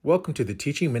Welcome to the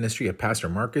teaching ministry of Pastor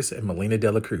Marcus and Melina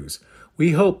de la Cruz.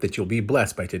 We hope that you'll be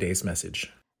blessed by today's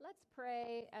message. Let's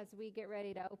pray as we get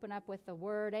ready to open up with the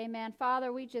word. Amen.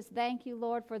 Father, we just thank you,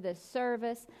 Lord, for this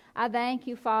service. I thank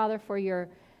you, Father, for your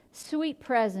sweet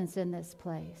presence in this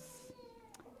place.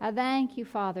 I thank you,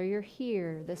 Father, you're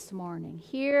here this morning,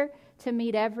 here to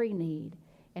meet every need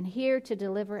and here to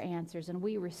deliver answers. And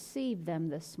we receive them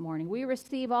this morning. We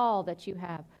receive all that you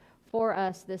have for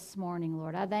us this morning,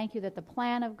 Lord. I thank you that the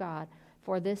plan of God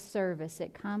for this service,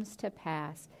 it comes to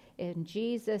pass. In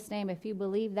Jesus' name, if you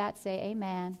believe that, say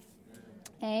amen.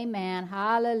 Amen.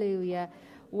 Hallelujah.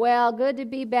 Well, good to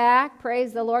be back.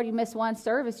 Praise the Lord. You missed one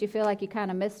service. You feel like you kind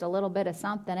of missed a little bit of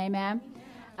something. Amen.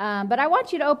 But I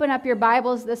want you to open up your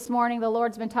Bibles this morning. The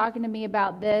Lord's been talking to me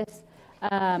about this.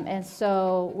 And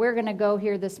so we're going to go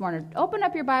here this morning. Open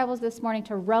up your Bibles this morning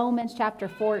to Romans chapter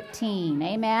 14.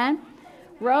 Amen.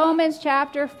 Romans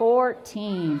chapter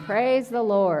 14. Praise the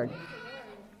Lord.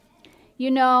 You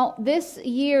know, this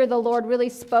year the Lord really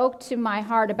spoke to my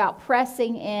heart about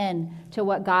pressing in to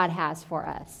what God has for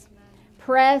us.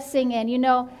 Pressing in. You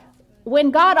know,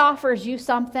 when God offers you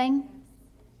something,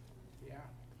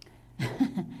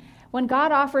 when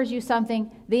God offers you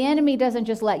something, the enemy doesn't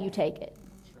just let you take it.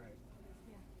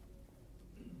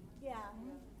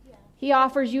 He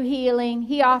offers you healing.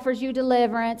 He offers you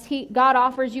deliverance. God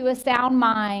offers you a sound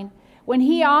mind. When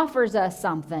he offers us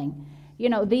something, you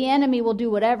know, the enemy will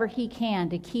do whatever he can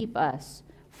to keep us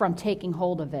from taking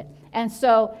hold of it. And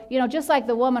so, you know, just like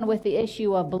the woman with the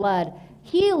issue of blood,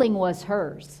 healing was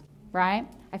hers, right?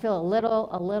 I feel a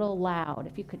little loud.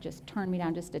 If you could just turn me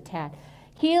down just a tad.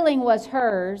 Healing was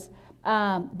hers,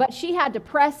 but she had to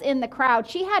press in the crowd.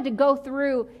 She had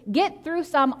to get through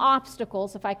some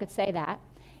obstacles, if I could say that.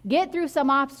 Get through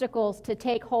some obstacles to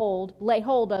lay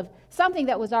hold of something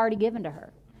that was already given to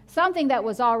her. Something that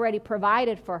was already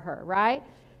provided for her, right?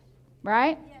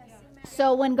 Right? Yes.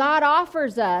 So when God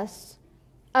offers us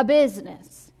a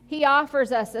business, he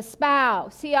offers us a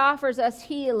spouse, he offers us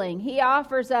healing, he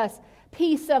offers us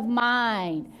peace of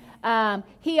mind,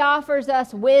 he offers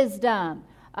us wisdom,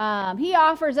 he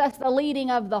offers us the leading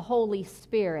of the Holy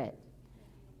Spirit.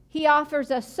 He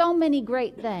offers us so many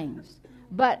great things.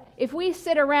 But if we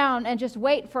sit around and just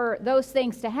wait for those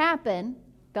things to happen,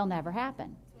 they'll never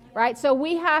happen, right? So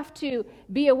we have to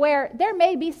be aware. There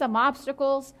may be some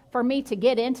obstacles for me to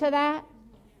get into that,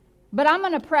 but I'm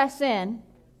going to press in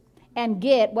and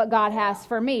get what God has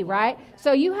for me, right?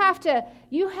 So you have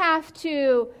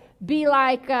to be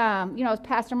like, as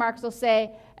Pastor Marcus will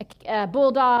say, a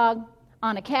bulldog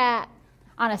on a cat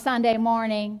on a Sunday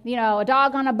morning, a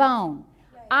dog on a bone.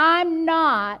 I'm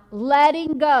not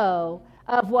letting go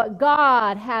of what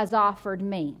God has offered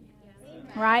me,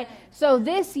 right? So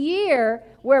this year,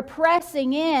 we're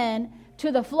pressing in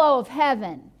to the flow of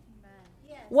heaven.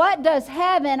 What does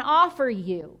heaven offer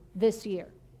you this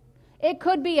year? It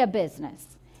could be a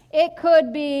business. It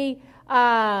could be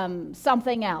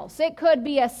something else. It could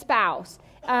be a spouse.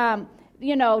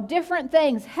 Different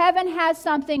things. Heaven has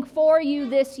something for you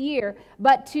this year,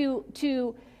 but to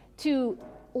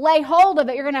lay hold of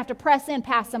it, you're going to have to press in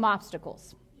past some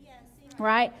obstacles.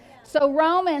 Right? So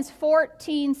Romans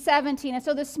 14:17. And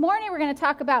so this morning we're going to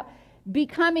talk about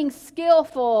becoming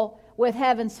skillful with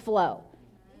heaven's flow.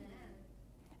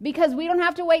 Because we don't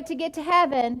have to wait to get to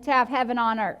heaven to have heaven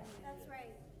on earth. That's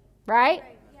right. Right?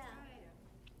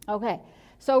 Yeah. Okay.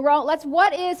 So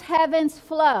what is heaven's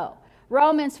flow?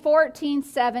 Romans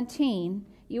 14:17.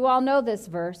 You all know this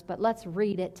verse, but let's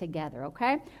read it together,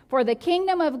 okay? For the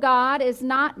kingdom of God is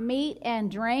not meat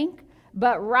and drink,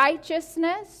 but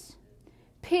righteousness,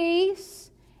 peace,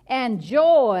 and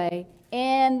joy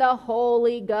in the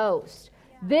Holy Ghost.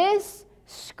 Yeah. This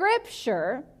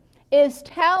scripture is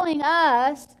telling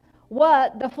us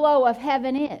what the flow of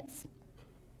heaven is.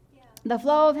 Yeah. The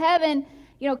flow of heaven,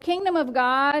 kingdom of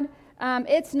God,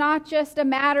 it's not just a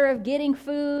matter of getting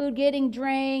food, getting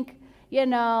drink,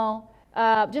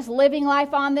 just living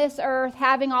life on this earth,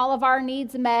 having all of our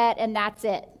needs met, and that's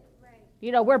it.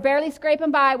 Right. We're barely scraping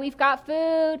by. We've got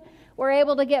food. We're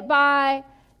able to get by.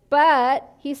 But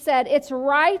he said it's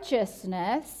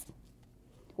righteousness.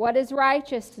 What is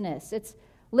righteousness? It's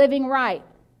living right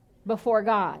before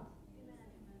God.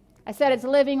 I said it's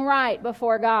living right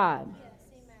before God.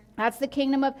 That's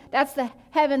the that's the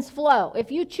heaven's flow. If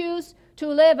you choose to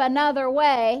live another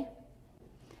way,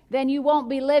 then you won't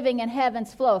be living in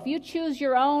heaven's flow. If you choose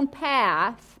your own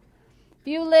path,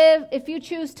 if you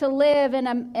choose to live in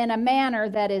a manner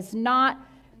that is not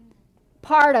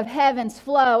part of heaven's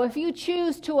flow, if you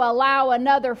choose to allow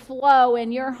another flow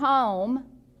in your home,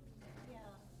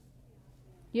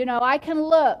 I can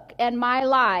look at my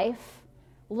life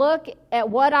look at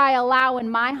what I allow in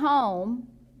my home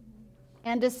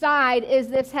and decide, is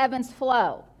this heaven's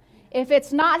flow? If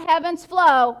it's not heaven's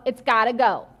flow, it's got to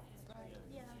go.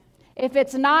 If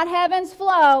it's not heaven's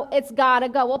flow, it's got to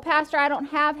go. Well, Pastor, I don't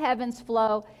have heaven's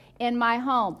flow in my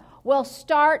home. Well,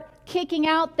 start kicking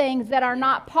out things that are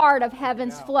not part of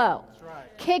heaven's flow.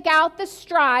 Kick out the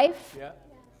strife.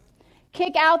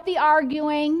 Kick out the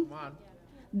arguing.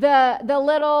 The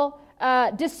little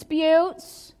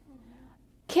disputes.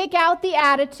 Kick out the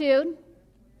attitude,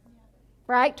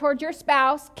 right, towards your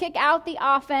spouse. Kick out the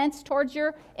offense towards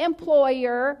your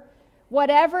employer.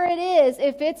 Whatever it is,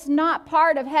 if it's not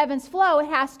part of heaven's flow, it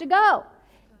has to go,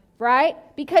 right?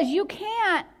 Because you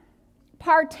can't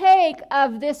partake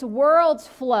of this world's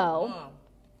flow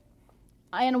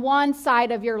in one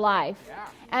side of your life,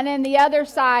 and in the other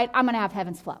side, I'm going to have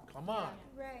heaven's flow. Come on.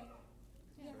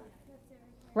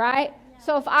 Right?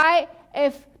 So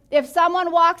if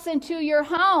someone walks into your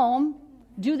home,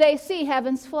 do they see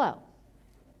heaven's flow?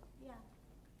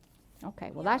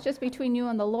 Okay, well, that's just between you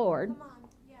and the Lord.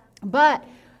 But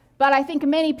I think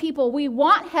many people, we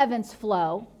want heaven's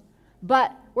flow,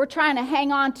 but we're trying to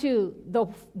hang on to the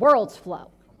world's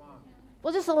flow.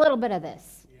 Well, just a little bit of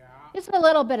this. Just a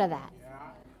little bit of that.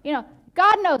 You know,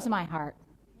 God knows my heart.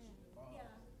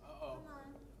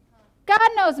 God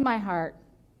knows my heart.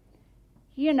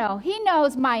 You know, He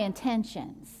knows my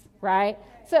intentions, right?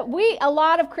 So a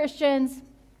lot of Christians,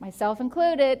 myself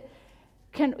included,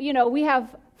 we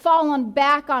have fallen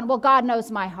back on, well, God knows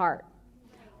my heart.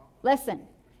 Listen,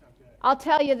 I'll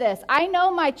tell you this. I know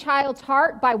my child's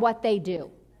heart by what they do.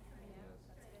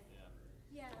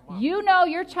 You know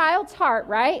your child's heart,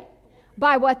 right?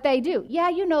 By what they do. Yeah,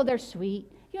 you know they're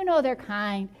sweet. You know they're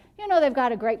kind. You know they've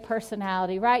got a great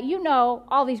personality, right? You know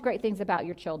all these great things about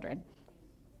your children.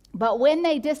 But when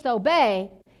they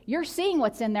disobey, you're seeing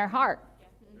what's in their heart.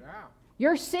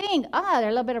 You're seeing, there's a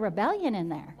little bit of rebellion in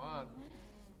there.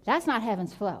 That's not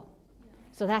heaven's flow.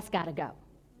 So that's got to go.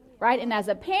 Right? And as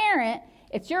a parent,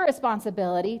 it's your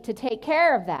responsibility to take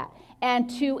care of that and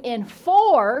to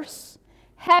enforce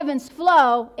heaven's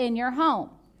flow in your home.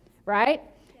 Right?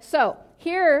 So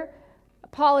here,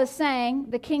 Paul is saying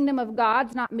the kingdom of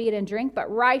God's not meat and drink,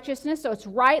 but righteousness. So it's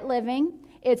right living.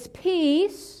 It's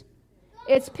peace.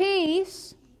 It's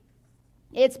peace.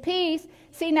 It's peace.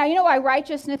 See, now you know why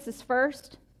righteousness is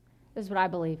first? This is what I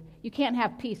believe. You can't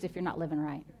have peace if you're not living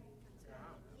right.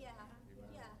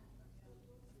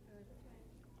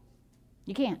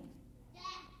 You can't.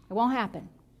 It won't happen.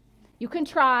 You can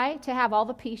try to have all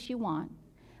the peace you want,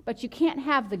 but you can't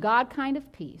have the God kind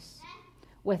of peace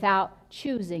without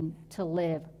choosing to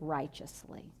live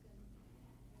righteously.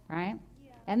 Right?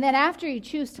 And then after you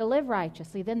choose to live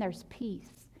righteously, then there's peace.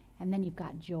 And then you've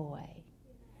got joy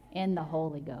in the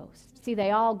Holy Ghost. See,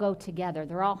 they all go together.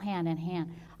 They're all hand in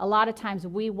hand. A lot of times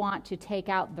we want to take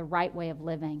out the right way of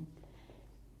living.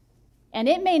 And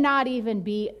it may not even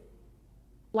be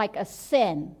like a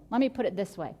sin. Let me put it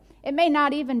this way. It may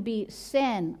not even be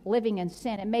sin, living in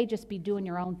sin. It may just be doing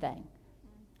your own thing.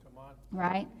 Come on.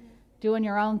 Right? Doing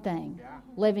your own thing. Yeah.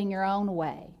 Living your own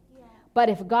way. Yeah. But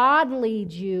if God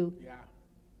leads you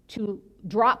to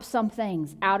drop some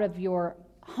things out of your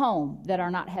home that are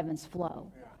not heaven's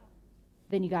flow,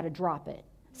 then you got to drop it.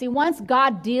 See, once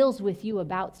God deals with you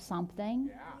about something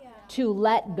to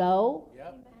let go,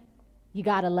 you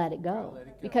got to let it go.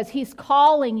 Because He's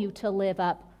calling you to live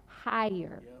up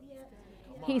higher.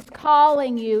 He's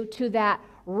calling you to that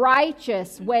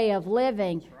righteous way of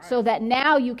living so that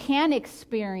now you can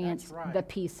experience the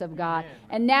peace of God.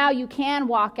 And now you can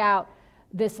walk out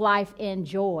this life in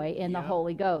joy in the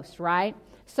Holy Ghost, right?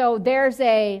 So there's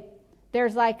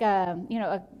like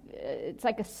it's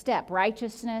like a step,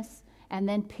 righteousness and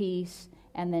then peace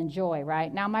and then joy,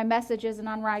 right? Now my message isn't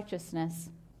on righteousness.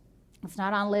 It's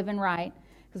not on living right,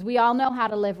 because we all know how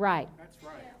to live right. That's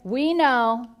right. We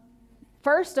know,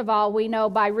 first of all, we know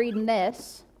by reading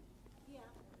this,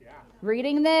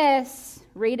 reading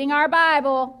our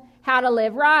Bible, how to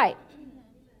live right.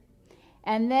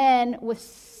 And then with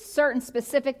certain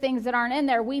specific things that aren't in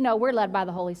there, we know we're led by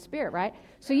the Holy Spirit, right?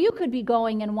 So you could be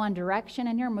going in one direction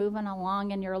and you're moving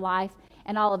along in your life,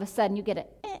 and all of a sudden you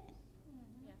get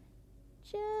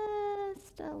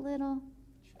just a little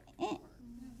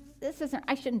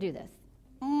I shouldn't do this.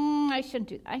 I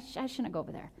shouldn't go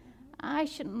over there. I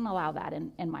shouldn't allow that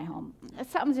in my home.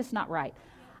 Something's just not right.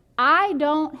 I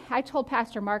told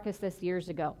Pastor Marcus this years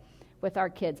ago with our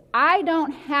kids. I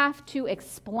don't have to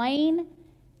explain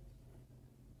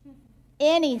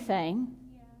anything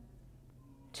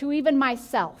to even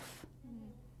myself.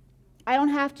 I don't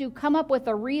have to come up with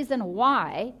a reason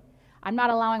why I'm not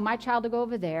allowing my child to go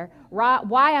over there.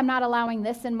 Why I'm not allowing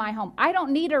this in my home. I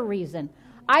don't need a reason.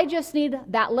 I just need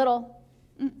that little,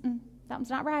 something's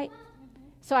not right.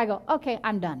 So I go, okay,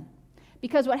 I'm done.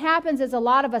 Because what happens is a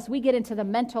lot of us, we get into the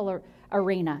mental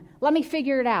arena. Let me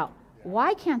figure it out.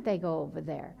 Why can't they go over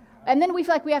there? And then we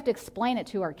feel like we have to explain it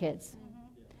to our kids.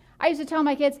 I used to tell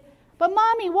my kids, but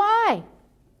Mommy, why?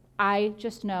 I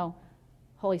just know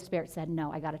Holy Spirit said,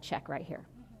 no, I got to check right here.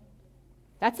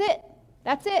 That's it.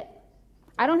 That's it.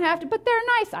 I don't have to, but they're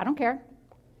nice. I don't care.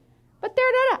 But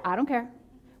I don't care.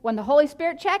 When the Holy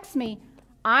Spirit checks me,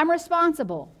 I'm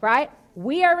responsible, right?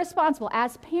 We are responsible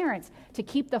as parents to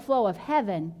keep the flow of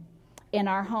heaven in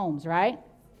our homes, right?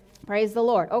 Praise the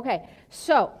Lord. Okay,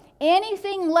 so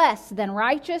anything less than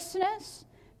righteousness,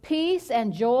 peace,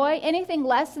 and joy, anything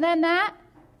less than that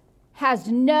has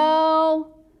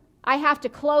no, I have to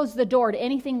close the door to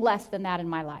anything less than that in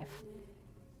my life.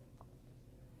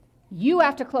 You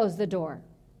have to close the door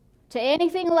to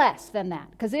anything less than that.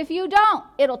 Because if you don't,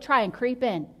 it'll try and creep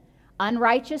in.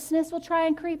 Unrighteousness will try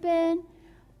and creep in.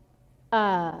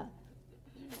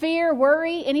 Fear,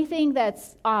 worry, anything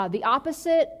that's the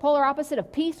opposite, polar opposite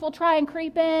of peace will try and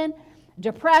creep in.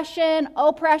 Depression,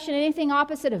 oppression, anything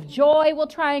opposite of joy will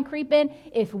try and creep in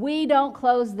if we don't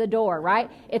close the door,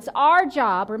 right? It's our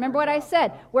job. Remember what I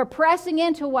said. We're pressing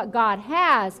into what God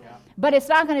has, but it's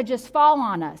not going to just fall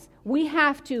on us. We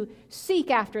have to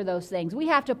seek after those things. We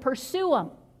have to pursue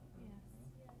them.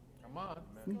 Come on.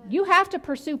 You have to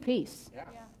pursue peace. Yeah.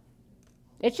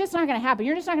 It's just not going to happen.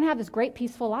 You're just not going to have this great,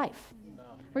 peaceful life. No.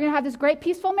 We're going to have this great,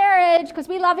 peaceful marriage because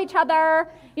we love each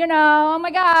other. You know, oh my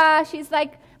gosh, he's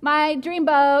like my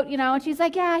dreamboat, you know, and she's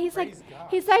like, yeah, he's like,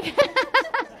 she's like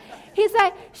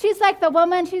the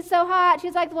woman, she's so hot.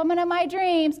 She's like the woman of my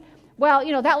dreams. Well,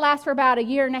 you know, that lasts for about a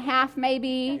year and a half,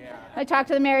 maybe. Yeah. I talk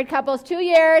to the married couples 2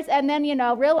 years, and then, you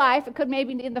know, real life, it could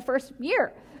maybe in the first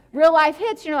year. Real life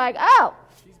hits, and you're like, oh.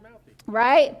 She's mouthy.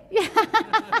 Right?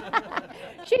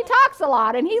 She talks a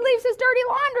lot, and he leaves his dirty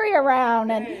laundry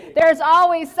around, and there's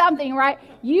always something, right?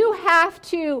 You have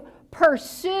to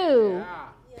pursue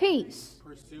peace.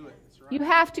 Pursue it. That's right. You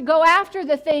have to go after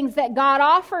the things that God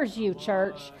offers you,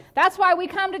 church. That's why we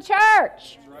come to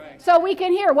church. Right. So we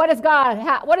can hear, what is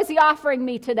God, what is he offering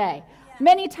me today?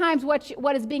 Many times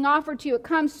what is being offered to you, it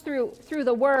comes through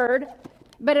the word,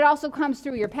 but it also comes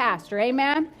through your pastor.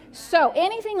 Amen? So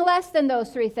anything less than those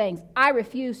three things, I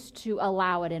refuse to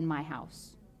allow it in my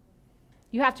house.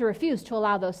 You have to refuse to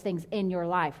allow those things in your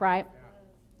life, right?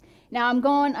 Now I'm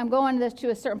going to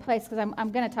a certain place because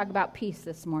I'm going to talk about peace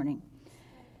this morning.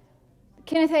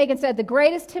 Kenneth Hagin said, the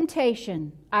greatest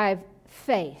temptation I've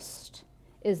faced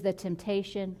is the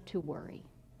temptation to worry.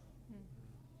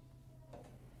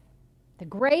 The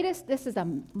greatest, this is a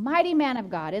mighty man of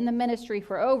God in the ministry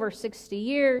for over 60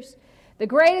 years. The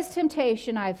greatest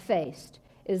temptation I've faced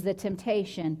is the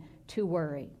temptation to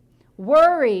worry.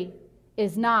 Worry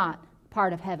is not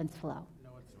part of heaven's flow.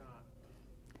 No, it's not.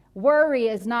 Worry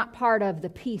is not part of the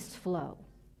peace flow.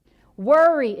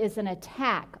 Worry is an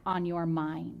attack on your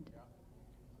mind.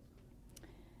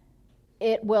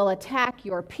 It will attack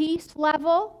your peace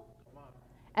level,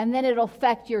 and then it'll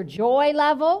affect your joy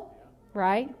level,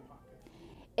 right?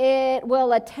 It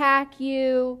will attack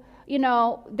you. You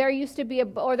know, there used to be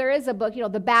there is a book, you know,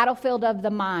 The Battlefield of the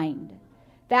Mind.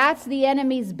 That's the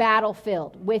enemy's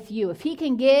battlefield with you. If he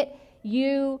can get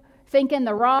you thinking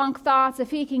the wrong thoughts,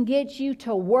 if he can get you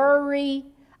to worry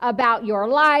about your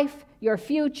life, your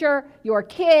future, your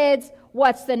kids,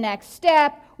 what's the next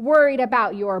step, worried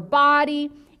about your body,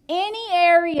 any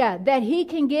area that he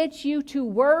can get you to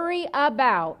worry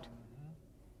about,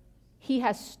 he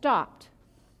has stopped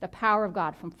the power of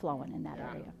God from flowing in that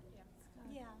area.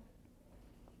 Yeah.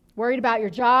 Worried about your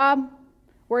job,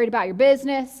 worried about your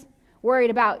business, worried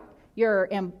about your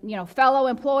fellow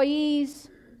employees.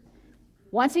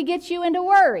 Once he gets you into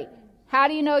worry, how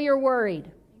do you know you're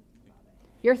worried?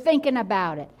 You're thinking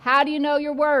about it. How do you know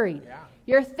you're worried? Yeah.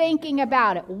 You're thinking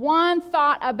about it. One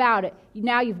thought about it.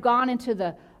 Now you've gone into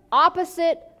the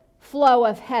opposite flow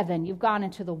of heaven. You've gone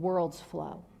into the world's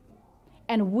flow.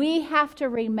 And we have to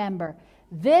remember,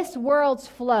 this world's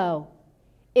flow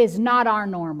is not our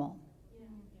normal.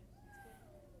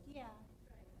 Yeah.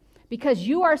 Because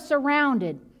you are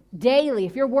surrounded daily.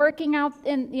 If you're working out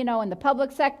in the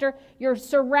public sector, you're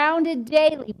surrounded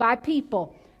daily by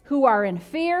people who are in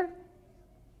fear.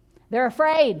 They're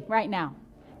afraid right now.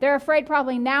 They're afraid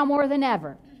probably now more than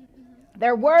ever.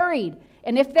 They're worried.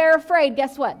 And if they're afraid,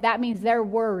 guess what? That means they're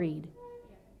worried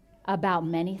about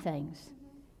many things.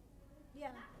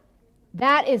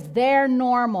 That is their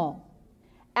normal.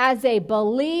 As a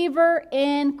believer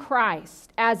in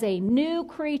Christ, as a new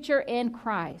creature in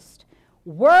Christ,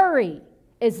 Worry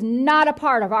is not a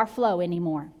part of our flow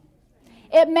anymore.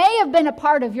 It may have been a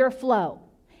part of your flow.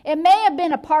 It may have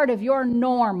been a part of your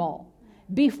normal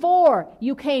before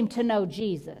you came to know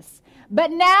Jesus.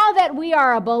 But now that we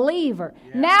are a believer,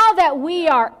 now that we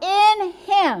are in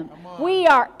Him, we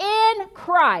are in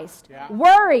Christ,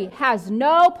 worry has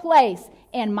no place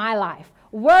in my life.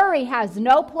 Worry has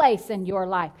no place in your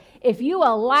life. If you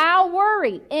allow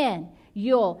worry in,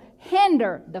 you'll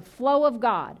hinder the flow of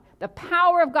God, the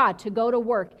power of God to go to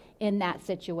work in that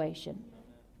situation.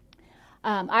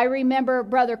 I remember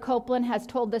Brother Copeland has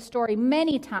told this story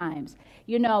many times.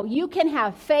 You know, you can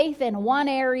have faith in one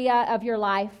area of your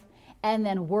life and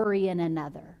then worry in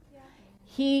another.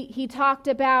 He talked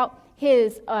about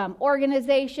his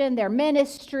organization, their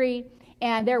ministry,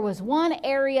 and there was one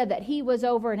area that he was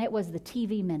over, and it was the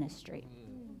TV ministry.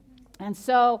 And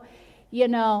so, you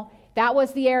know, that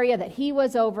was the area that he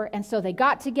was over. And so they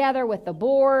got together with the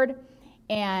board,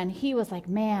 and he was like,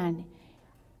 man,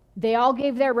 they all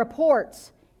gave their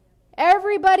reports.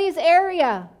 Everybody's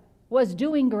area was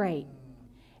doing great,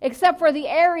 except for the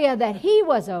area that he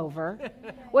was over,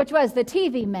 which was the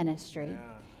TV ministry.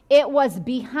 It was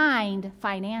behind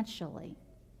financially.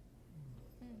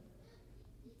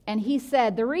 And he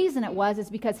said the reason it was is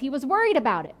because he was worried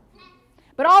about it.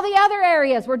 But all the other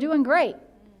areas were doing great.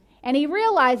 And he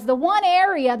realized the one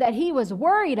area that he was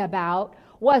worried about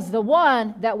was the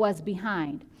one that was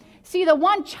behind. See, the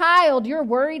one child you're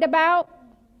worried about,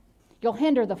 you'll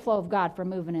hinder the flow of God from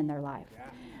moving in their life.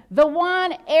 The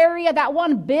one area, that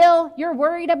one bill you're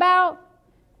worried about,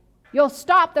 you'll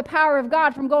stop the power of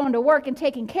God from going to work and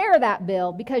taking care of that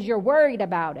bill because you're worried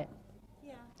about it.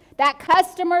 That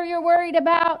customer you're worried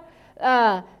about,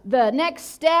 the next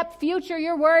step, future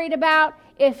you're worried about,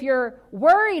 if you're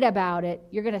worried about it,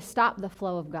 you're going to stop the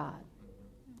flow of God,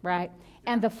 right?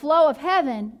 And the flow of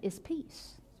heaven is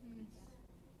peace.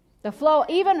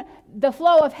 Even the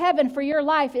flow of heaven for your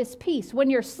life is peace.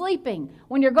 When you're sleeping,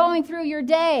 when you're going through your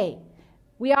day,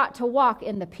 we ought to walk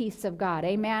in the peace of God.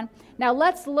 Amen? Now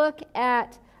let's look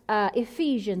at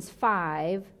Ephesians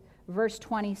 5, verse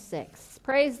 26.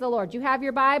 Praise the Lord. You have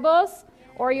your Bibles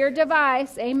or your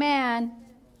device. Amen.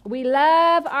 We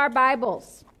love our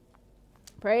Bibles.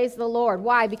 Praise the Lord.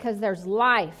 Why? Because there's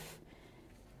life.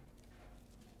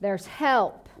 There's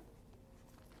help.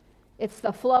 It's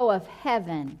the flow of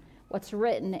heaven, what's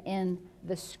written in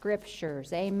the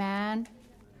Scriptures. Amen.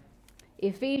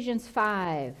 Ephesians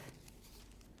 5,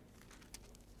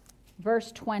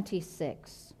 verse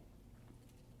 26.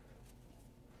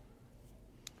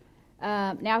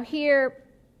 Now here,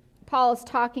 Paul is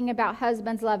talking about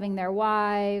husbands loving their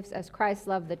wives as Christ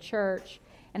loved the church.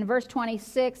 And verse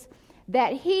 26,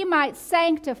 that he might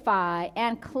sanctify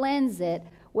and cleanse it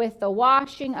with the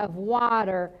washing of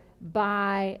water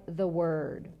by the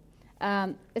word.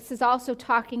 This is also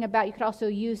talking about, you could also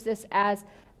use this as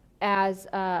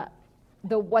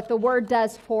what the word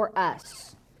does for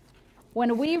us.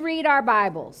 When we read our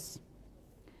Bibles,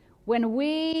 when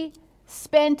we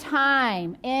spend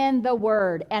time in the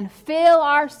Word and fill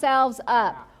ourselves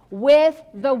up with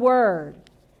the Word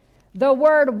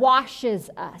washes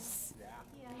us.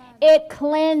 It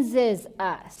cleanses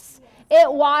us. It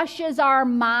washes our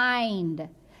mind.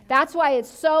 That's why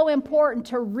it's so important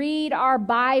to read our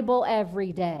Bible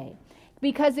every day.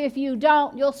 Because if you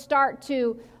don't, you'll start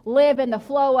to live in the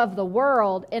flow of the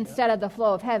world instead of the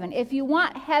flow of heaven. If you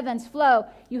want heaven's flow,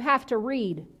 you have to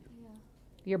read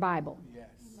your Bible.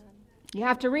 You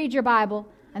have to read your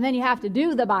Bible, and then you have to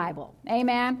do the Bible.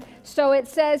 Amen? So it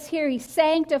says here, he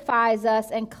sanctifies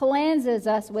us and cleanses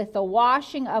us with the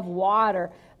washing of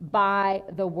water by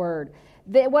the word.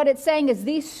 What it's saying is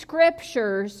these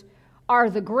scriptures are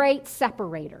the great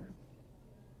separator.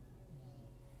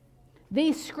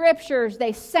 These scriptures,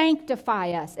 they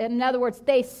sanctify us. In other words,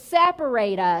 they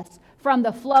separate us from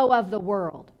the flow of the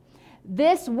world.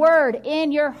 This word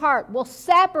in your heart will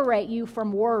separate you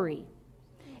from worry.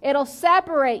 It'll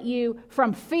separate you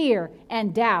from fear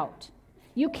and doubt.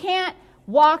 You can't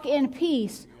walk in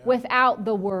peace without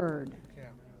the word.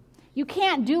 You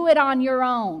can't do it on your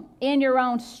own, in your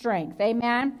own strength.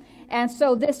 Amen? And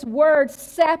so this word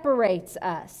separates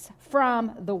us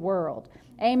from the world.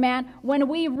 Amen? When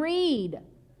we read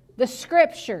the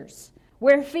scriptures,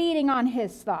 we're feeding on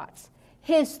his thoughts.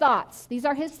 His thoughts. These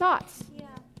are his thoughts. Yeah.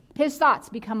 His thoughts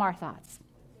become our thoughts.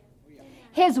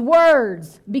 His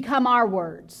words become our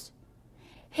words.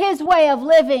 His way of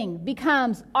living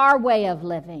becomes our way of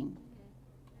living.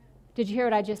 Did you hear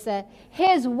what I just said?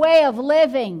 His way of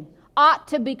living ought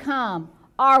to become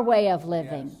our way of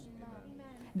living. Yes.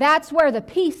 That's where the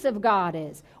peace of God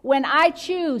is. When I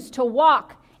choose to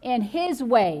walk in his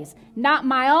ways, not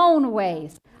my own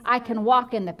ways, I can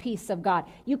walk in the peace of God.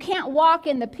 You can't walk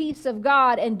in the peace of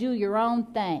God and do your own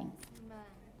thing.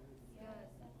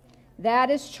 That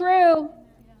is true.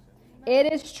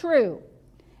 It is true.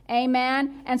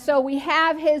 Amen. And so we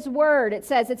have his word. It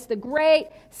says it's the great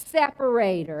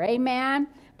separator. Amen.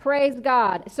 Praise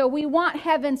God. So we want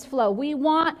heaven's flow. We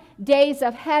want days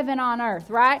of heaven on earth,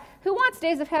 right? Who wants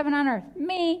days of heaven on earth?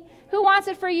 Me. Who wants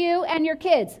it for you and your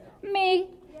kids? Me.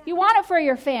 You want it for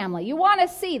your family. You want to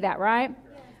see that, right?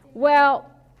 Well,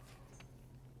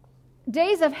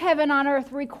 days of heaven on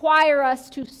earth require us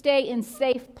to stay in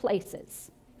safe places.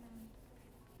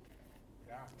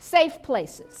 Safe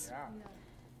places.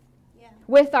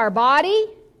 With our body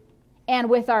and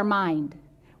with our mind.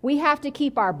 We have to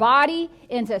keep our body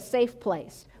in a safe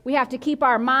place. We have to keep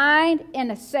our mind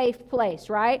in a safe place,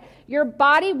 right? Your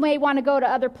body may want to go to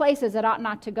other places it ought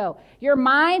not to go. Your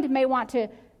mind may want to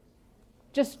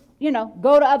just,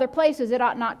 go to other places it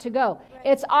ought not to go.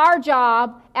 It's our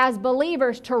job as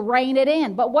believers to rein it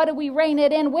in. But what do we rein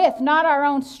it in with? Not our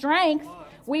own strength.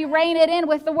 We rein it in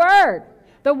with the Word.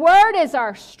 The Word is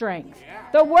our strength.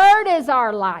 The Word is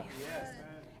our life.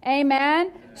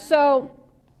 Amen? So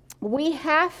we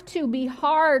have to be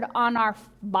hard on our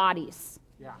bodies,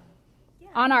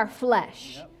 on our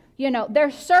flesh.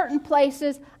 There's certain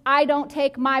places I don't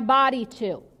take my body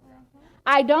to.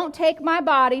 I don't take my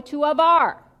body to a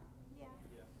bar.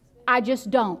 I just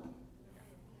don't.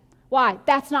 Why?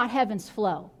 That's not heaven's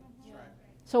flow.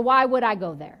 So why would I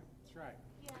go there?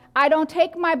 I don't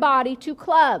take my body to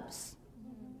clubs.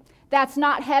 That's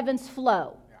not heaven's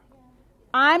flow.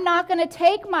 I'm not going to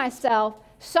take myself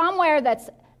somewhere that's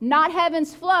not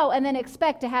heaven's flow and then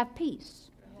expect to have peace.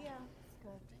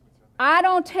 I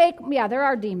don't take, there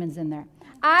are demons in there.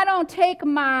 I don't take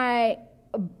my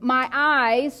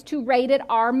eyes to rated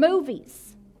R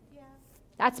movies.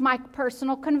 That's my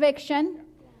personal conviction,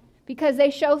 because they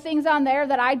show things on there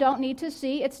that I don't need to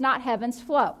see. It's not heaven's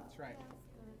flow.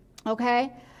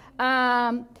 Okay?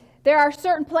 There are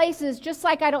certain places, just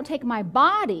like I don't take my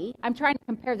body, I'm trying to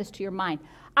compare this to your mind.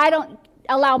 I don't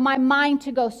allow my mind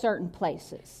to go certain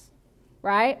places,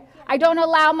 right? I don't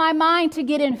allow my mind to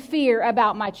get in fear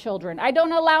about my children. I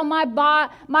don't allow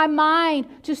my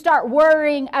mind to start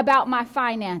worrying about my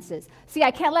finances. See,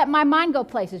 I can't let my mind go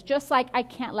places, just like I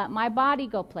can't let my body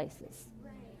go places.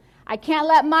 I can't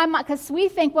let my mind, because we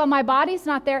think, well, my body's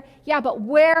not there. Yeah, but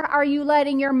where are you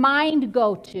letting your mind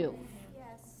go to?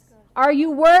 Are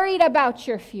you worried about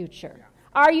your future?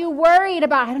 Are you worried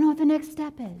about, I don't know what the next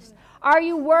step is. Are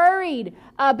you worried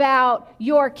about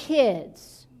your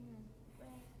kids?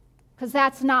 Because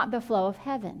that's not the flow of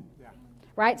heaven.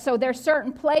 Right? So there's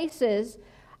certain places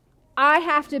I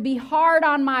have to be hard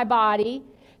on my body.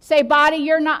 Say, body,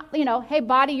 you're not, hey,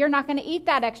 body, you're not going to eat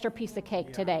that extra piece of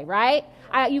cake today, right?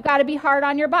 You got to be hard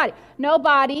on your body. No,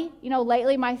 body,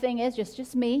 lately my thing is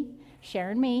just me,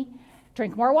 sharing me,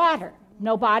 drink more water.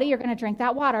 Nobody, you're going to drink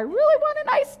that water. I really want an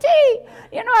iced tea.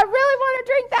 I really want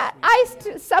to drink that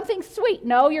iced something sweet.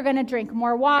 No, you're going to drink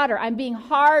more water. I'm being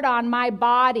hard on my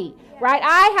body, right?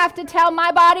 I have to tell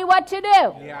my body what to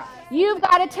do. You've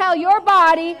got to tell your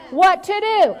body what to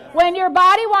do. When your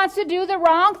body wants to do the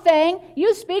wrong thing,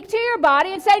 you speak to your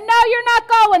body and say, no, you're not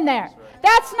going there.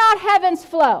 That's not heaven's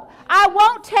flow. I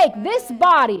won't take this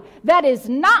body that is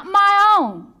not my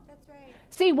own.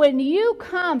 See, when you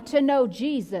come to know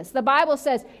Jesus, the Bible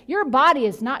says your body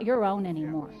is not your own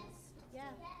anymore.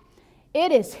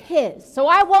 It is His. So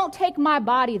I won't take my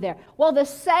body there. Well, the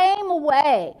same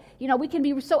way, we can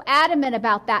be so adamant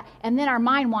about that, and then our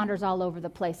mind wanders all over the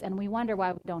place, and we wonder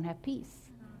why we don't have peace.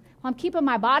 Well, I'm keeping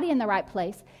my body in the right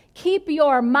place. Keep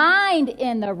your mind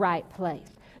in the right place.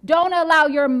 Don't allow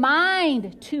your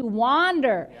mind to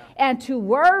wander and to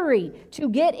worry, to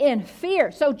get in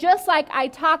fear. So just like I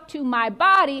talk to my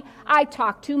body, I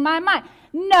talk to my mind.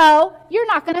 No, you're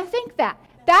not going to think that.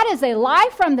 That is a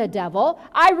lie from the devil.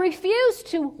 I refuse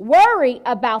to worry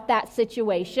about that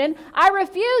situation. I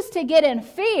refuse to get in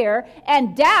fear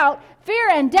and doubt. Fear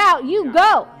and doubt, you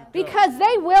go, because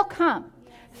they will come.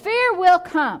 Fear will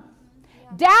come.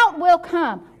 Doubt will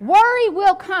come. Worry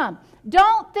will come.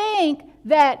 Don't think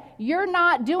that you're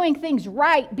not doing things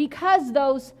right because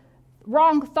those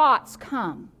wrong thoughts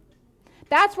come.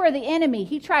 That's where the enemy,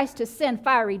 he tries to send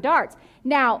fiery darts.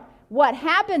 Now, what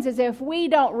happens is if we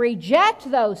don't reject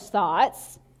those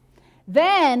thoughts,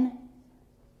 then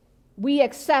we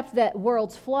accept that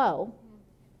world's flow,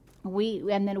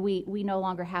 and then we no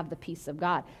longer have the peace of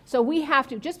God. So we have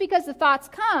to, just because the thoughts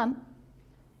come,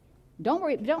 don't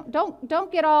worry,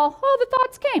 don't get all, the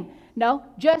thoughts came. No,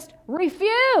 just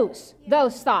refuse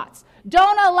those thoughts.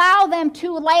 Don't allow them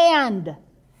to land.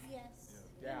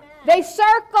 They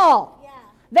circle.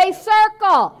 They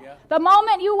circle. The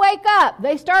moment you wake up,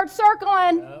 they start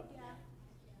circling.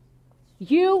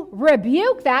 You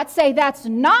rebuke that. Say, that's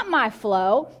not my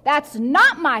flow. That's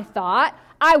not my thought.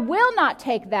 I will not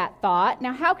take that thought.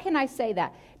 Now, how can I say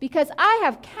that? Because I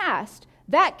have cast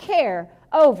that care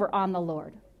over on the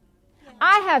Lord.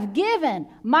 I have given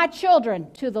my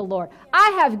children to the Lord. I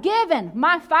have given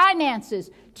my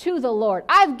finances to the Lord.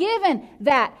 I've given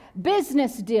that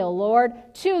business deal, Lord,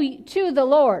 to the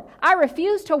Lord. I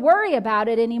refuse to worry about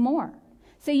it anymore.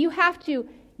 So you have to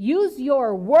use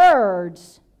your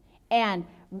words and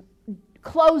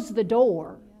close the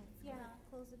door. Yeah,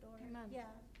 close the door. Yeah.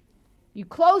 You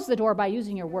close the door by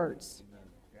using your words.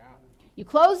 You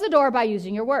close the door by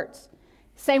using your words.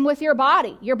 Same with your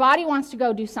body. Your body wants to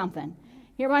go do something.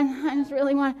 Your body, I just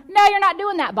really want. No, you're not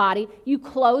doing that, body. You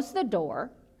close the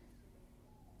door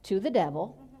to the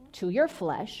devil, to your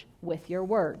flesh, with your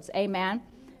words. Amen.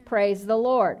 Praise the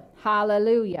Lord.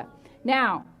 Hallelujah.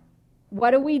 Now,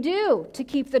 what do we do to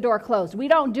keep the door closed? We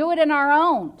don't do it in our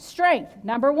own strength.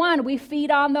 Number one, we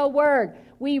feed on the word.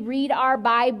 We read our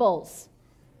Bibles.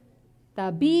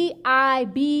 The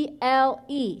Bible.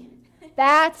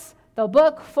 That's the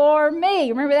book for me.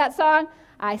 Remember that song?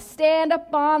 I stand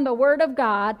upon the word of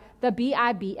God, the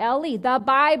Bible, the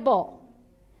Bible.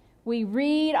 We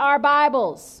read our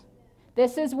Bibles.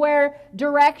 This is where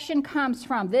direction comes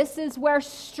from. This is where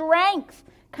strength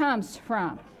comes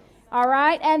from. All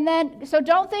right? And then, so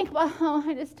don't think, well,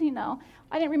 I just, I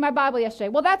didn't read my Bible yesterday.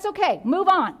 Well, that's okay. Move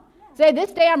on. Say,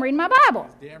 this day I'm reading my Bible.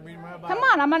 Come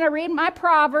on, I'm going to read my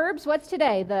Proverbs. What's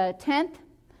today? The 10th?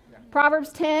 Yeah.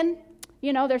 Proverbs 10.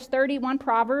 There's 31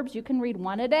 Proverbs. You can read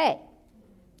one a day.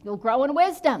 You'll grow in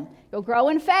wisdom. You'll grow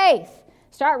in faith.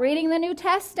 Start reading the New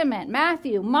Testament.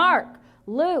 Matthew, Mark,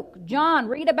 Luke, John.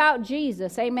 Read about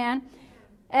Jesus. Amen.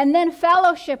 And then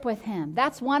fellowship with him.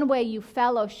 That's one way you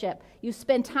fellowship. You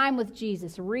spend time with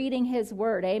Jesus, reading his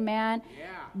word. Amen. Yeah.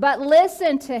 But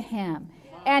listen to him.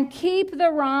 And keep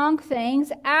the wrong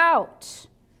things out.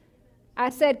 I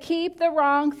said keep the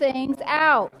wrong things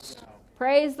out.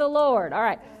 Praise the Lord. All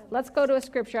right. Let's go to a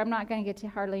scripture. I'm not going to get to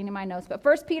hardly any of my notes, but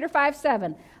 1 Peter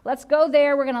 5:7. Let's go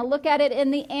there. We're going to look at it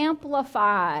in the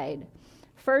Amplified.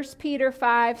 1 Peter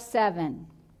 5:7.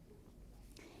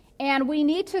 And we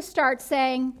need to start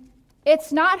saying,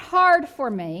 it's not hard for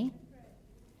me.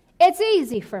 It's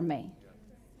easy for me.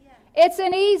 It's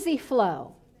an easy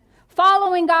flow.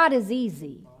 Following God is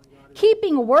easy.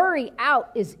 Keeping worry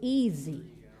out is easy.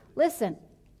 Listen,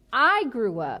 I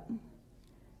grew up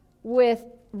with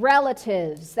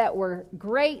relatives that were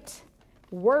great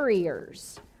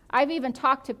worriers. I've even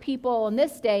talked to people in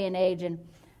this day and age and,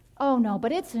 oh no,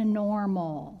 but it's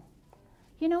normal.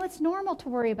 It's normal to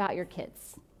worry about your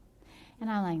kids. And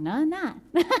I'm like, no, not.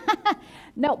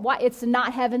 No, why? It's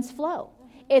not heaven's flow.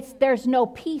 There's no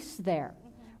peace there,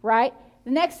 right?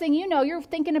 The next thing you know, you're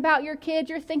thinking about your kids,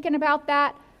 you're thinking about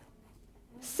that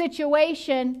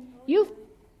situation.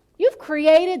 You've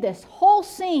created this whole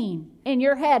scene in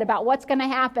your head about what's going to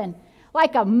happen,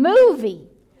 like a movie,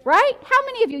 right? How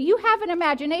many of you have an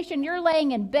imagination? You're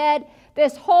laying in bed.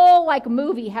 This whole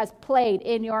movie has played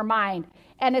in your mind,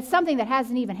 and it's something that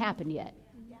hasn't even happened yet.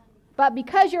 Yeah. But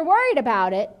because you're worried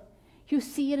about it, you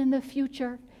see it in the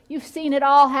future. You've seen it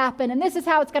all happen, and this is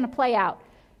how it's going to play out.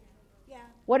 Yeah.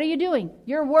 What are you doing?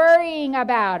 You're worrying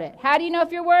about it. How do you know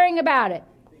if you're worrying about it?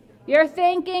 You're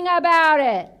thinking about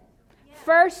it.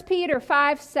 1 Peter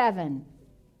 5:7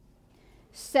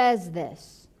 says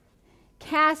this.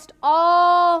 Cast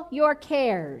all your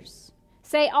cares.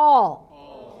 Say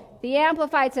all. The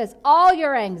Amplified says all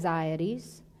your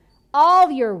anxieties,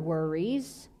 all your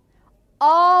worries,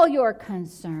 all your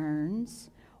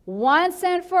concerns, once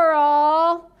and for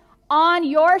all, on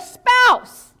your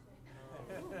spouse.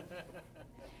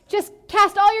 Just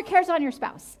cast all your cares on your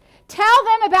spouse. Tell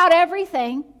them about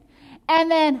everything. And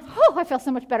then, I feel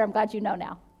so much better. I'm glad you know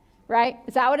now. Right?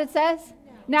 Is that what it says?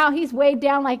 No. Now he's weighed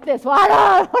down like this. Well, I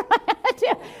don't know what am I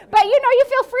do? But you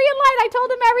feel free and light. I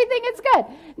told him everything is good.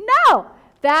 No,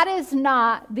 that is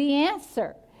not the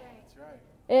answer. That's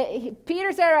right.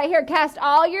 Peter said right here, cast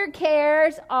all your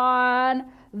cares on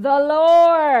the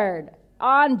Lord,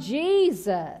 on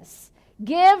Jesus.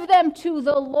 Give them to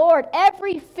the Lord.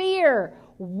 Every fear,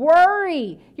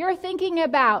 worry you're thinking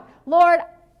about, Lord,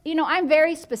 I'm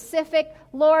very specific.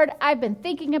 Lord, I've been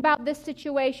thinking about this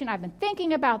situation. I've been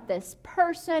thinking about this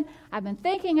person. I've been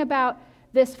thinking about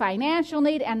this financial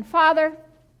need. And Father,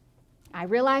 I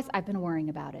realize I've been worrying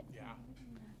about it. Yeah.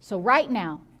 So right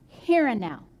now, here and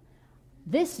now,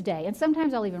 this day, and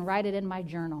sometimes I'll even write it in my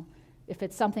journal if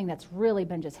it's something that's really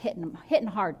been just hitting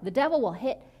hard. The devil will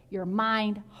hit your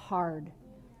mind hard.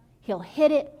 He'll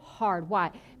hit it hard.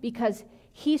 Why? Because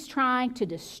he's trying to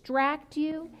distract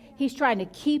you. He's trying to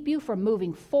keep you from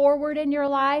moving forward in your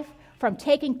life, from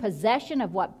taking possession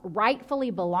of what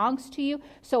rightfully belongs to you.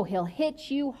 So he'll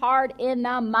hit you hard in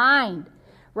the mind,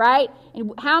 right?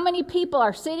 And how many people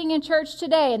are sitting in church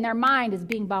today and their mind is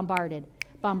being bombarded.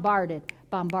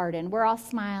 And we're all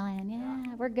smiling.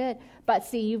 Yeah, we're good. But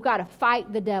see, you've got to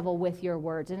fight the devil with your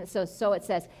words. And so it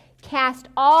says, cast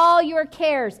all your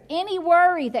cares, any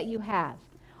worry that you have,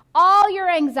 all your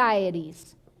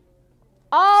anxieties.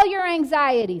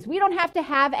 We don't have to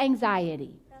have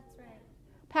anxiety. That's right.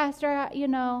 Pastor,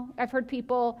 I've heard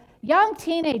people, young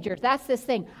teenagers, that's this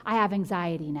thing. I have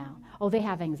anxiety now. Oh, they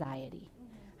have anxiety.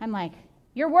 I'm like,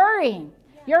 you're worrying.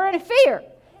 You're in fear.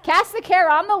 Cast the care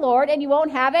on the Lord and you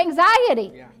won't have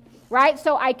anxiety. Yeah. Right?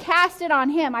 So I cast it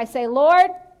on him. I say, Lord,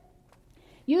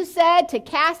 you said to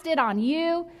cast it on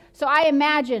you. So I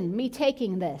imagine me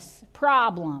taking this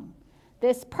problem,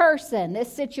 this person,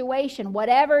 this situation,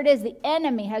 whatever it is the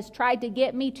enemy has tried to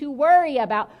get me to worry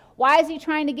about. Why is he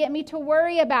trying to get me to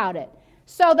worry about it?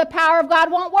 So the power of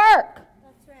God won't work.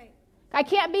 That's right. I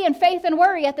can't be in faith and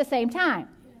worry at the same time.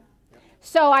 Yeah.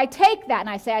 So I take that and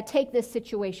I say, I take this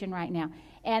situation right now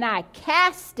and I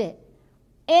cast it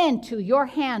into your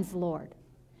hands, Lord.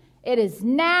 It is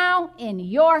now in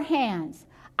your hands.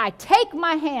 I take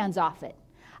my hands off it.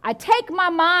 I take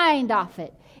my mind off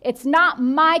it. It's not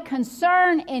my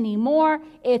concern anymore.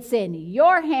 It's in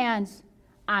your hands.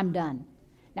 I'm done.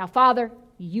 Now, Father,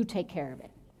 you take care of it.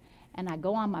 And I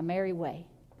go on my merry way.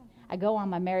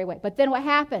 But then what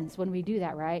happens when we do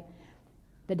that, right?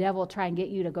 The devil will try and get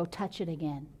you to go touch it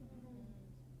again.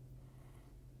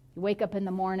 You wake up in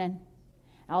the morning,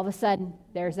 all of a sudden,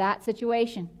 there's that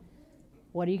situation.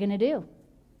 What are you going to do?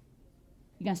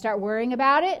 You going to start worrying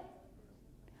about it?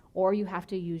 Or you have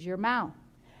to use your mouth.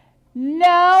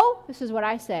 No, this is what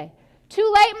I say.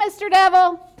 Too late, Mr.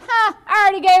 Devil. I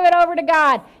already gave it over to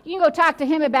God. You can go talk to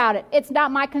him about it. It's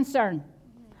not my concern.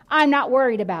 I'm not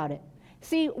worried about it.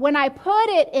 See, when I put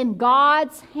it in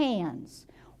God's hands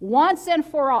once and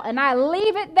for all, and I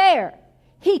leave it there,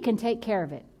 he can take care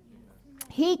of it.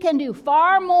 He can do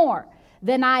far more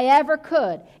than I ever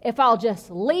could if I'll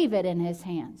just leave it in his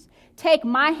hands. Take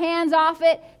my hands off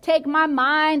it. Take my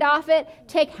mind off it.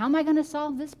 How am I going to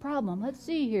solve this problem? Let's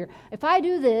see here. If I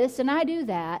do this and I do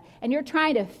that, and you're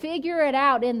trying to figure it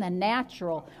out in the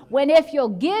natural, when if you'll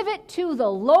give it to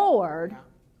the Lord,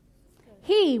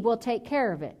 he will take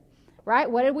care of it. Right?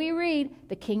 What did we read?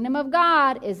 The kingdom of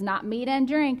God is not meat and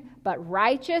drink, but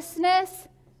righteousness,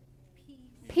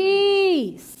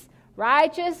 peace.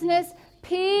 Righteousness,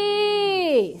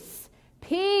 peace.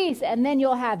 Peace, and then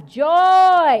you'll have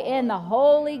joy in the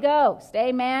Holy Ghost.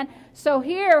 Amen. So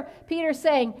here, Peter's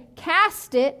saying,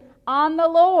 cast it on the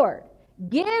Lord.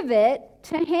 Give it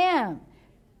to him.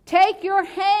 Take your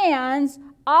hands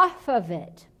off of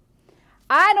it.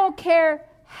 I don't care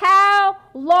how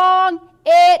long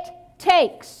it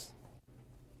takes.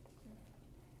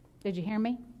 Did you hear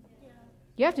me? Yeah.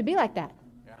 You have to be like that.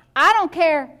 Yeah. I don't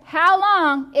care how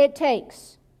long it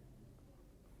takes.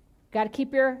 Got to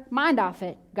keep your mind off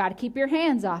it. Got to keep your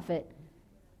hands off it.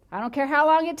 I don't care how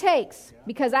long it takes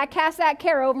because I cast that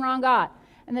care over on God.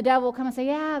 And the devil will come and say,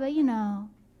 yeah, but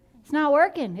it's not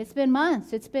working. It's been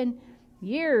months. It's been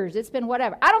years. It's been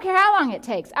whatever. I don't care how long it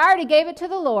takes. I already gave it to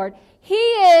the Lord. He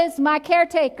is my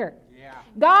caretaker. Yeah.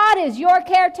 God is your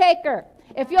caretaker.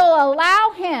 If you'll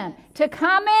allow him to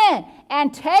come in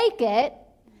and take it,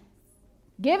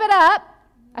 give it up.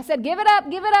 I said, give it up,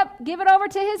 give it over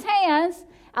to his hands.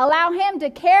 Allow him to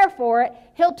care for it.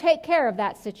 He'll take care of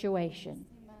that situation.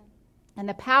 Amen. And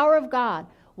the power of God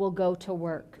will go to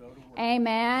work.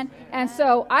 Amen. And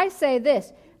so I say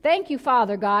this. Thank you,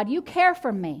 Father God. You care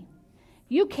for me.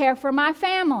 You care for my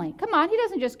family. Come on, he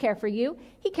doesn't just care for you.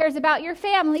 He cares about your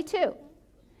family too.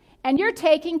 And you're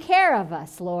taking care of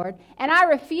us, Lord. And I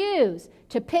refuse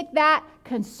to pick that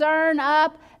concern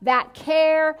up, that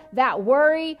care, that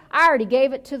worry. I already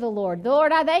gave it to the Lord.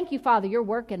 Lord, I thank you, Father, you're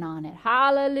working on it.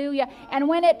 Hallelujah. And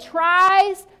when it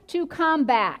tries to come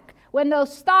back, when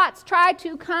those thoughts try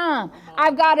to come,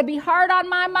 I've got to be hard on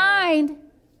my mind.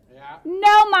 Yeah.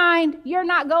 No mind, you're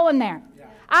not going there. Yeah.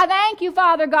 I thank you,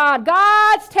 Father God.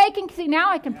 God's taking, see,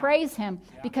 now I can praise him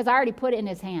because I already put it in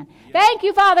his hand. Thank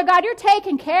you, Father God. You're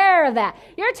taking care of that.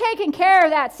 You're taking care of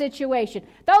that situation.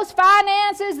 Those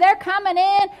finances, they're coming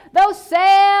in. Those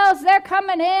sales, they're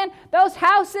coming in. Those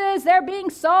houses, they're being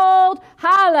sold.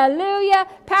 Hallelujah.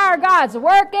 Power of God's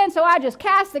working, so I just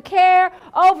cast the care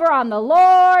over on the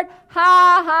Lord.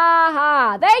 Ha, ha,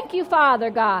 ha. Thank you, Father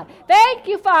God. Thank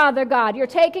you, Father God. You're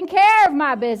taking care of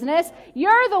my business.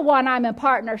 You're the one I'm in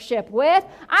partnership with.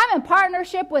 I'm in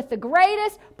partnership with the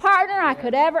greatest partner I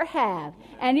could ever have.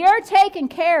 And you're taking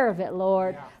care of it,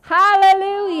 Lord.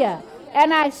 Hallelujah.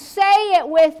 And I say it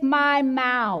with my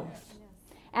mouth.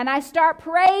 And I start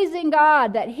praising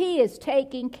God that He is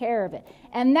taking care of it.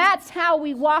 And that's how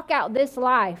we walk out this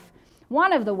life.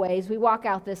 One of the ways we walk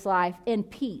out this life in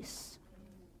peace.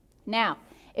 Now,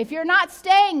 if you're not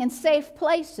staying in safe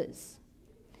places,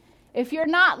 if you're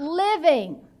not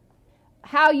living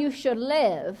how you should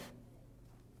live,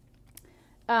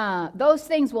 those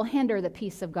things will hinder the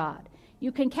peace of God.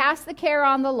 You can cast the care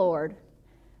on the Lord,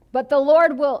 but the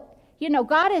Lord will,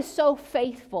 God is so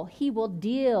faithful. He will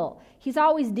deal. He's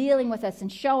always dealing with us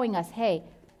and showing us, hey,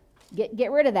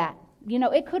 get rid of that.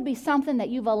 It could be something that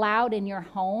you've allowed in your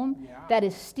home that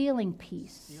is stealing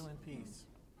peace. Stealing peace.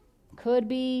 Could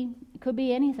be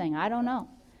anything. I don't know.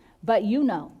 But you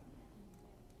know.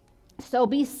 So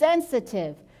be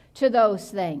sensitive to those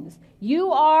things.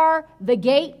 You are the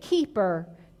gatekeeper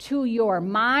to your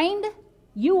mind.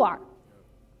 You are.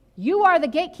 You are the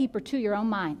gatekeeper to your own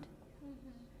mind.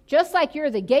 Just like you're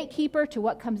the gatekeeper to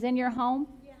what comes in your home,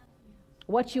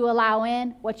 what you allow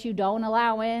in, what you don't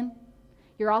allow in,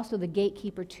 you're also the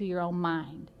gatekeeper to your own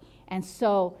mind. And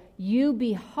so you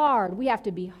be hard. We have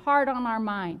to be hard on our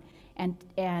mind.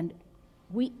 And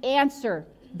we answer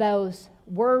those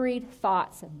worried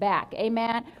thoughts back.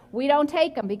 Amen? We don't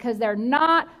take them because they're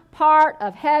not part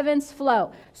of heaven's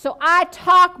flow. So I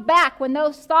talk back when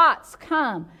those thoughts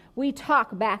come. We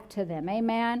talk back to them.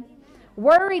 Amen?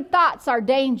 Worried thoughts are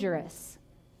dangerous.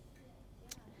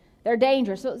 They're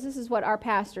dangerous. So this is what our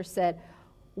pastor said.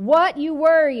 What you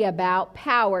worry about,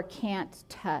 power can't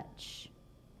touch.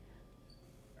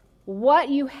 What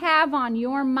you have on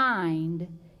your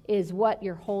mind is what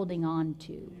you're holding on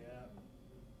to.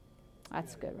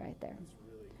 That's good right there.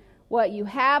 What you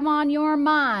have on your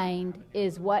mind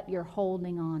is what you're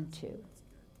holding on to.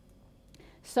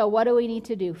 So what do we need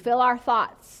to do? Fill our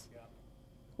thoughts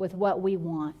with what we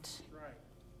want.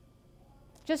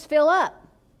 Just fill up.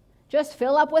 Just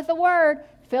fill up with the Word.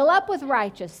 Fill up with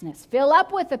righteousness. Fill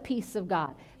up with the peace of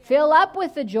God. Fill up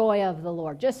with the joy of the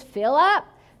Lord. Just fill up.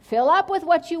 Fill up with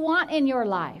what you want in your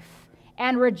life.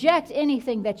 And reject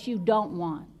anything that you don't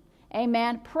want.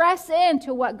 Amen. Press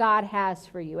into what God has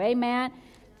for you. Amen.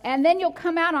 And then you'll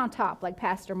come out on top, like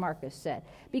Pastor Marcus said.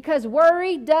 Because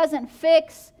worry doesn't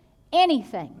fix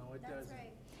anything. No, it doesn't.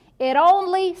 It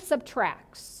only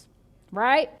subtracts.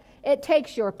 Right? It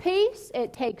takes your peace.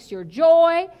 It takes your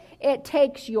joy. It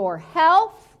takes your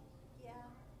health.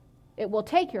 It will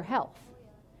take your health.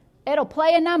 It'll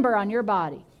play a number on your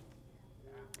body.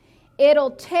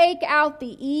 It'll take out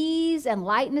the ease and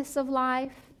lightness of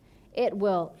life. It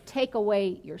will take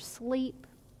away your sleep.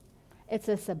 It's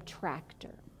a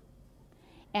subtractor.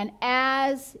 And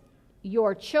as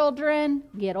your children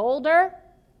get older,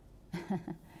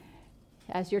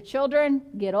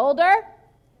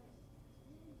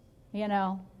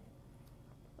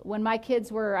 when my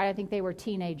kids were, I think they were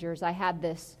teenagers, I had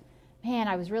this, I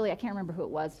can't remember who it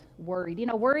was, worried.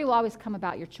 Worry will always come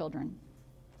about your children.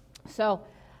 So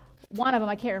one of them,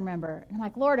 I can't remember. And I'm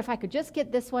like, Lord, if I could just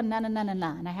get this one, na.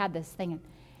 And I had this thing.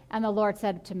 And the Lord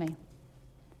said to me,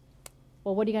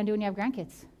 well, what are you going to do when you have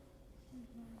grandkids?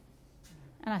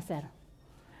 And I said,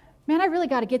 man, I really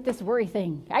got to get this worry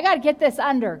thing. I got to get this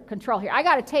under control here. I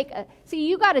got to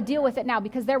you got to deal with it now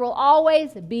because there will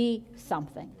always be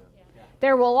something.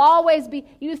 There will always be,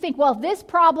 you think, well, if this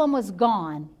problem was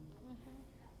gone,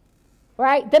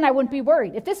 right, then I wouldn't be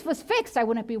worried. If this was fixed, I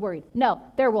wouldn't be worried. No,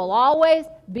 there will always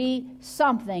be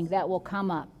something that will come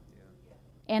up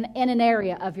in an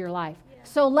area of your life.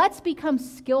 So let's become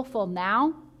skillful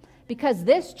now because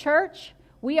this church,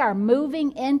 we are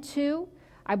moving into,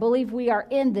 I believe we are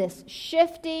in this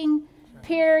shifting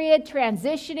period,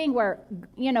 transitioning where,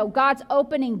 God's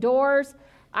opening doors.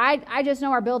 I just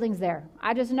know our building's there.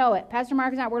 I just know it. Pastor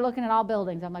Mark and I, we're looking at all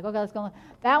buildings. I'm like, okay, let's go.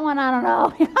 That one, I don't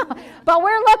know. But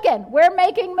we're looking. We're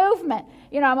making movement.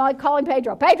 I'm like calling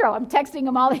Pedro. I'm texting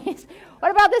him all these.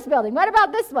 What about this building? What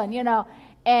about this one?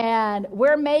 And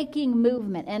we're making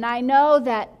movement. And I know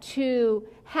that to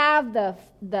have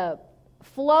the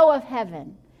flow of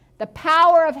heaven, the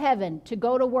power of heaven to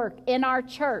go to work in our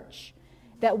church,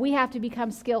 that we have to become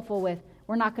skillful with.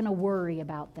 We're not going to worry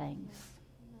about things.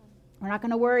 We're not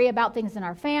going to worry about things in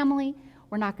our family.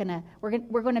 We're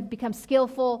going to become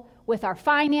skillful with our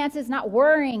finances, not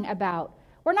worrying about.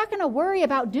 We're not going to worry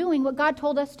about doing what God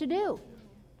told us to do.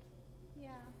 Yeah.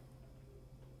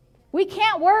 We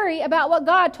can't worry about what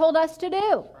God told us to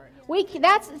do.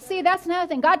 That's another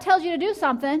thing. God tells you to do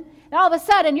something, and all of a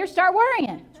sudden you start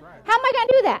worrying. How am I going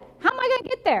to do that? How am I going to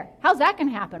get there? How's that going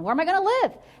to happen? Where am I going to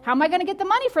live? How am I going to get the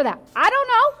money for that? I don't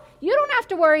know. You don't have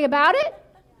to worry about it.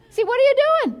 See, what are you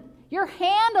doing? You're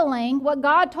handling what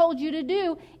God told you to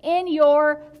do in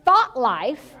your thought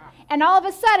life. And all of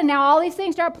a sudden, now all these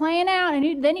things start playing out,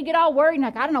 and then you get all worried. And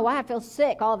like, I don't know why I feel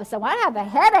sick all of a sudden. Why do I have a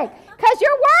headache? Because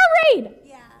you're worried.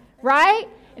 Yeah. Right?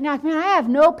 And you're like, man, I have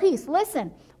no peace.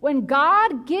 Listen, when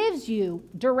God gives you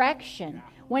direction,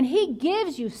 when he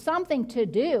gives you something to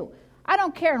do, I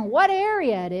don't care in what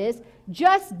area it is,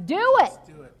 just do it.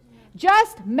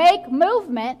 Just make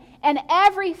movement, and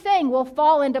everything will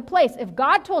fall into place. If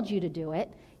God told you to do it,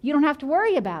 you don't have to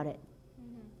worry about it.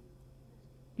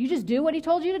 You just do what he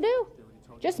told you to do.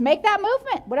 Just make that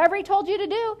movement. Whatever he told you to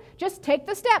do, just take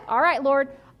the step. All right, Lord,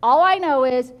 all I know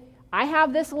is I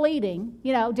have this leading.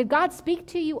 You know, did God speak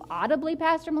to you audibly,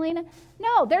 Pastor Melina?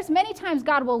 No, there's many times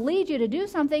God will lead you to do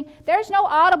something. There's no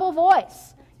audible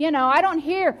voice. You know, I don't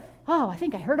hear, oh, I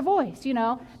think I heard a voice, you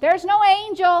know. There's no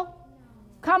angel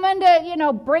coming to, you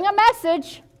know, bring a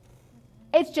message.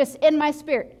 It's just in my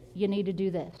spirit. You need to do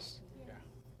this.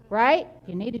 Right?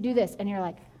 You need to do this. And you're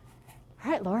like, all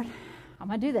right, Lord, I'm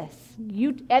going to do this.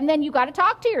 And then you got to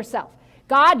talk to yourself.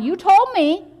 God, you told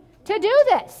me to do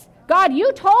this. God,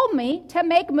 you told me to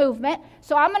make movement,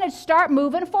 so I'm going to start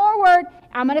moving forward.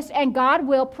 And God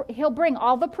he'll bring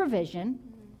all the provision,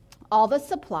 all the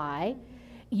supply.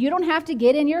 You don't have to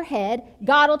get in your head.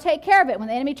 God will take care of it. When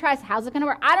the enemy tries, how's it going to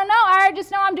work? I don't know. I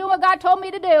just know I'm doing what God told me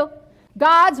to do.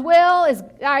 God's will is,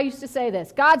 I used to say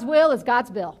this, God's will is God's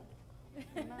bill.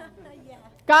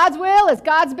 God's will is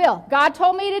God's bill. God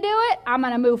told me to do it. I'm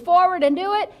going to move forward and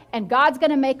do it, and God's going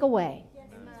to make a way.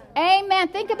 Amen.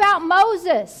 Think about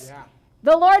Moses. Yeah.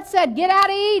 The Lord said, get out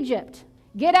of Egypt.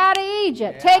 Get out of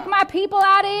Egypt. Yeah. Take my people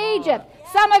out of Egypt.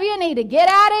 Yeah. Some of you need to get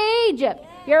out of Egypt.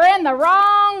 Yeah. You're in the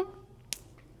wrong.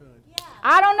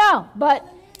 I don't know, but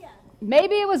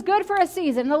maybe it was good for a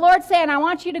season. The Lord's saying, I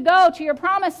want you to go to your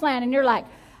promised land. And you're like,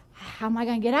 how am I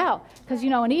going to get out? Because, you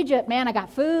know, in Egypt, man, I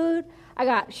got food.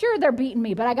 Sure, they're beating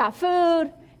me, but I got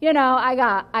food. You know, I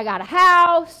got a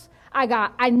house.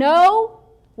 I know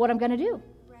what I'm going to do.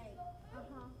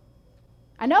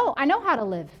 I know how to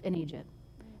live in Egypt.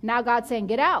 Now God's saying,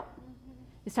 get out.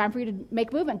 It's time for you to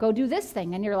make movement. Go do this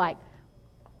thing. And you're like,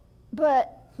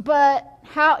 but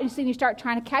how? You see, you start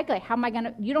trying to calculate. How am I going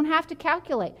to? You don't have to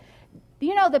calculate.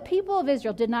 You know, the people of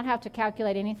Israel did not have to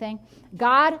calculate anything.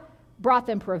 God brought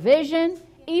them provision.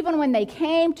 Even when they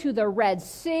came to the Red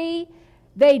Sea,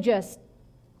 they just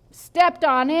stepped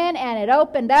on in and it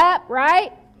opened up,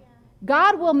 right? Yeah.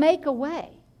 God will make a way.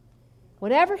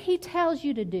 Whatever he tells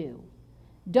you to do,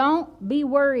 don't be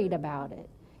worried about it.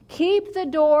 Keep the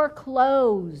door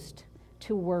closed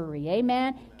to worry.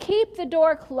 Amen? Keep the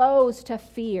door closed to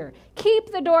fear.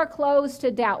 Keep the door closed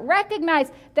to doubt.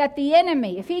 Recognize that the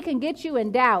enemy, if he can get you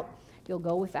in doubt, you'll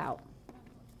go without.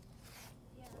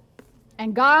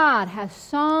 And God has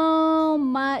so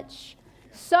much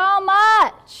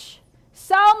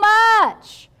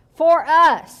for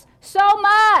us. So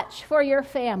much for your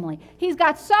family. He's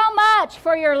got so much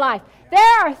for your life.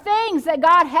 There are things that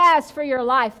God has for your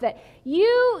life that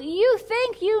you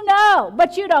think you know,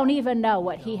 but you don't even know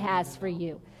what he has for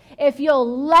you. If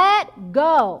you'll let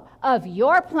go of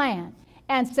your plan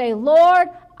and say, Lord,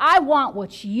 I want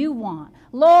what you want.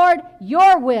 Lord,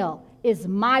 your will is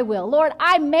my will. Lord,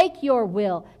 I make your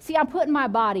will. See, I'm putting my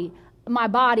mind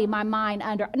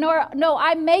under. No,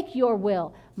 I make your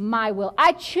will my will.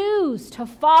 I choose to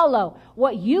follow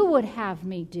what you would have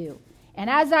me do. And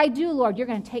as I do, Lord, you're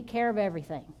going to take care of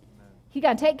everything. He's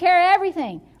going to take care of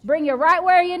everything. Bring you right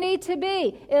where you need to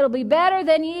be. It'll be better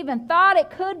than you even thought it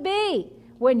could be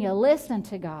when you listen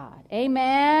to God.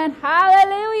 Amen.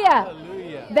 Hallelujah.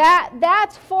 Hallelujah.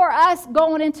 That's for us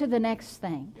going into the next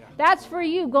thing. Yeah. That's for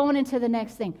you going into the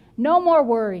next thing. No more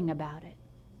worrying about it.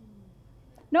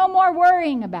 No more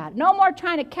worrying about it. No more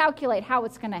trying to calculate how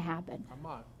it's going to happen.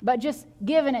 But just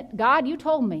giving it, God, you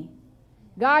told me.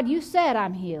 God, you said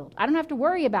I'm healed. I don't have to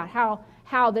worry about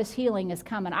how this healing is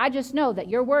coming. I just know that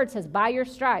your word says, by your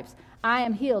stripes, I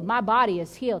am healed. My body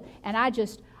is healed. And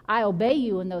I obey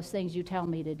you in those things you tell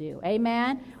me to do.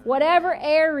 Amen? Whatever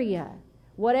area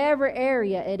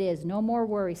it is, no more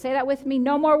worry. Say that with me.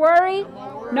 No more worry.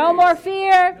 No more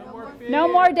fear.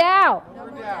 No more doubt. No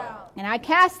more doubt. And I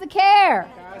cast the care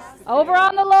over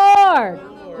on the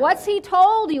Lord. What's he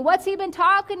told you? What's he been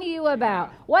talking to you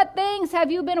about? What things have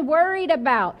you been worried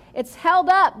about? It's held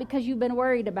up because you've been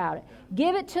worried about it.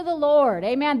 Give it to the Lord.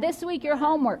 Amen. This week, your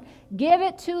homework. Give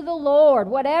it to the Lord.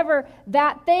 Whatever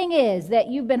that thing is that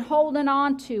you've been holding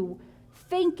on to,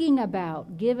 thinking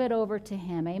about, give it over to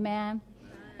him. Amen.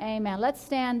 Amen. Let's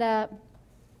stand up.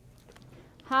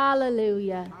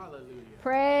 Hallelujah. Hallelujah.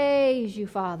 Praise you,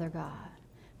 Father God.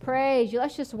 Praise you.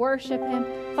 Let's just worship him.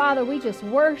 Father, we just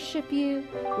worship you.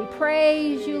 We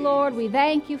praise you, Lord. We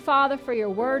thank you, Father, for your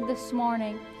word this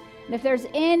morning. And if there's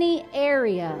any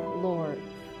area, Lord,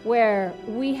 where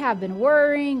we have been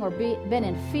worrying or been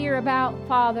in fear about,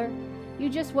 Father, you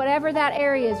just, whatever that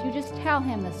area is, you just tell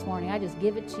him this morning. I just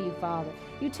give it to you, Father.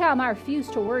 You tell him I refuse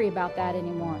to worry about that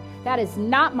anymore. That is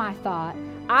not my thought.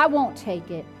 I won't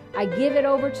take it. I give it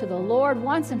over to the Lord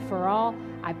once and for all.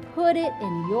 I put it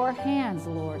in your hands,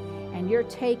 Lord, and you're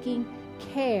taking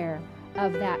care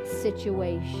of that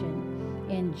situation.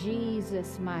 In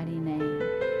Jesus' mighty name.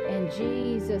 In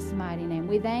Jesus' mighty name.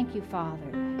 We thank you, Father.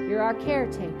 You're our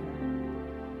caretaker.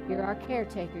 You're our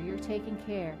caretaker. You're taking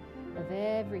care of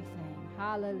everything.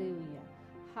 Hallelujah.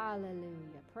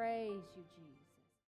 Hallelujah. Praise you, Jesus.